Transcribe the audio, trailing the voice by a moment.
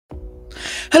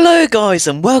Hello guys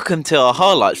and welcome to our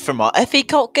highlights from our FA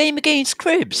Cup game against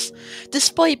Cribs.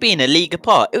 Despite being a league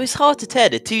apart, it was hard to tear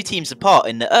the two teams apart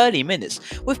in the early minutes,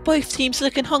 with both teams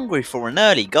looking hungry for an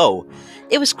early goal.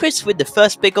 It was Cribs with the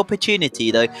first big opportunity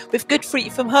though, with good free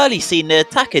from Hurley seeing the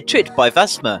attacker tripped by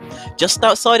Vasmer. Just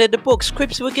outside of the box,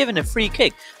 Cribs were given a free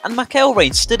kick and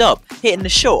McIntosh stood up, hitting the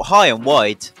shot high and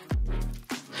wide.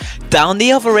 Down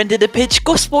the other end of the pitch,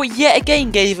 Gosport yet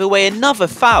again gave away another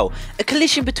foul. A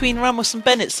collision between Ramos and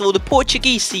Bennett saw the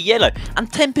Portuguese see yellow and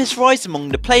tempers rise among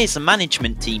the players and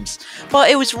management teams. But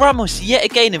it was Ramos yet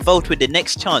again involved with the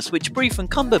next chance, which Bruce and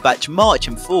Cumberbatch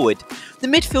marching forward. The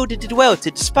midfielder did well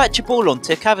to dispatch a ball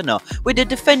onto Kavanagh, with the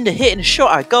defender hitting a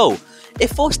shot at goal. It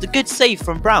forced a good save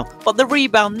from Brown, but the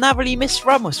rebound narrowly missed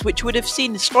Ramos, which would have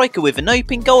seen the striker with an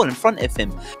open goal in front of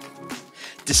him.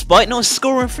 Despite not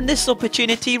scoring from this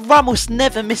opportunity, Ramos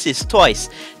never misses twice.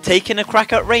 Taking a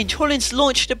crack at range, Hollins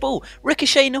launched the ball,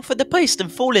 ricocheting off of the post and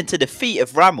falling to the feet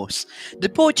of Ramos. The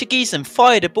Portuguese then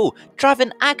fired the ball,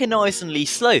 driving agonisingly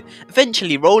slow,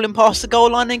 eventually rolling past the goal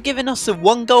line and giving us a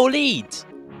 1-goal lead.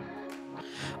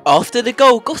 After the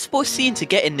goal, Gosport seemed to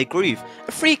get in the groove.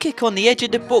 A free kick on the edge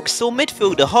of the box saw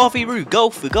midfielder Harvey Roux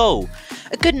go for goal.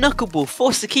 A good knuckleball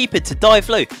forced the keeper to dive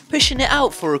low, pushing it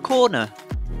out for a corner.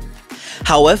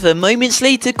 However, moments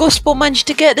later, Gosport managed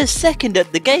to get the second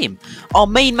at the game. Our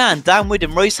main man Dan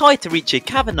Wooden rose high to reach a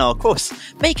Kavanagh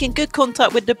cross. Making good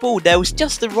contact with the ball, there was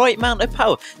just the right amount of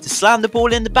power to slam the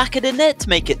ball in the back of the net to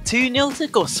make it 2-0 to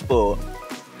Gosport.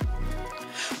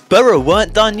 Borough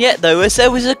weren't done yet though, as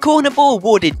there was a corner ball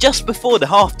awarded just before the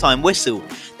half-time whistle.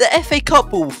 The FA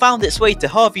Cup ball found its way to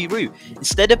Harvey Roux.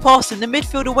 Instead of passing, the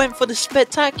midfielder went for the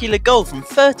spectacular goal from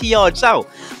 30 yards out.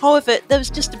 However, there was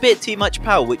just a bit too much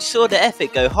power, which saw the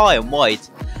effort go high and wide.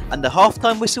 And the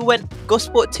half-time whistle went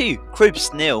Gosport 2, Cribs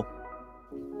 0.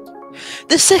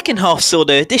 The second half saw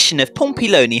the addition of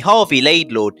Pompey Harvey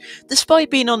Laidlaw.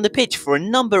 Despite being on the pitch for a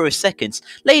number of seconds,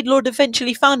 Laidlaw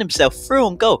eventually found himself through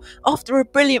on goal after a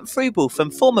brilliant through ball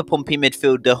from former Pompey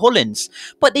midfielder Hollins.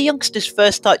 But the youngster's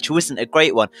first touch wasn't a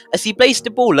great one, as he blazed the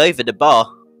ball over the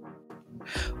bar.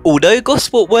 Although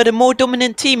Gosport were the more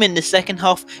dominant team in the second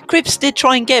half, Cribs did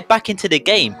try and get back into the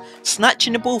game.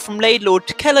 Snatching the ball from Laidlaw,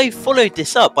 Kello followed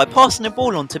this up by passing the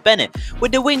ball on to Bennett,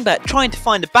 with the wingback trying to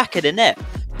find the back of the net.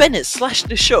 Bennett slashed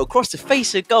the shot across the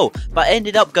face of goal, but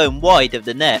ended up going wide of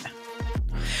the net.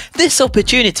 This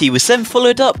opportunity was then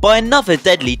followed up by another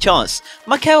deadly chance.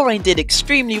 McIntosh did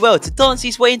extremely well to dance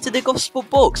his way into the Gosport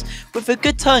box, with a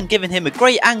good turn giving him a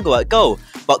great angle at goal,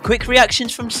 but quick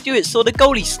reactions from Stewart saw the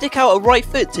goalie stick out a right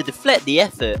foot to deflect the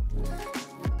effort.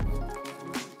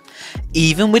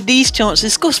 Even with these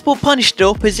chances, Gosport punished the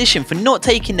opposition for not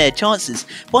taking their chances,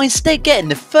 by instead getting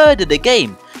the third of the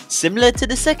game. Similar to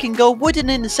the second goal, Wooden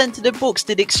in the centre of the box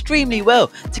did extremely well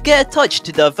to get a touch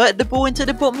to divert the ball into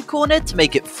the bottom corner to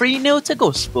make it 3-0 to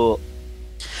Gosport.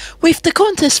 With the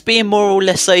contest being more or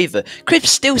less over,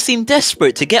 Cribs still seemed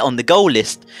desperate to get on the goal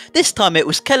list. This time it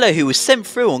was Kello who was sent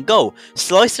through on goal,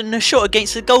 slicing a shot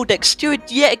against the goal deck. Stewart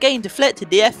yet again deflected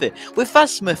the effort, with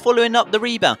Vasmer following up the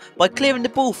rebound by clearing the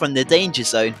ball from the danger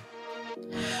zone.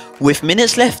 With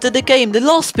minutes left of the game, the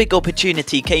last big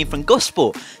opportunity came from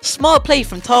Gosport. Smart play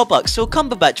from Tarbuck saw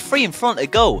Cumberbatch free in front of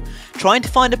goal. Trying to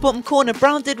find the bottom corner,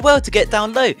 Brown did well to get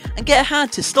down low and get a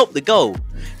hand to stop the goal.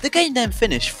 The game then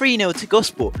finished 3-0 to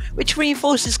Gosport, which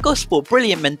reinforces Gosport's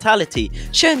brilliant mentality,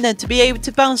 showing them to be able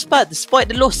to bounce back despite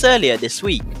the loss earlier this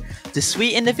week. To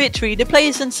sweeten the victory, the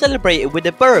players then celebrated with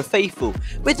the Borough faithful,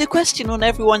 with the question on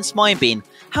everyone's mind being,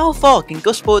 how far can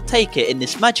Gosport take it in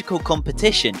this magical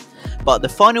competition? But the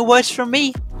final words from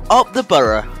me, up the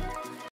Borough.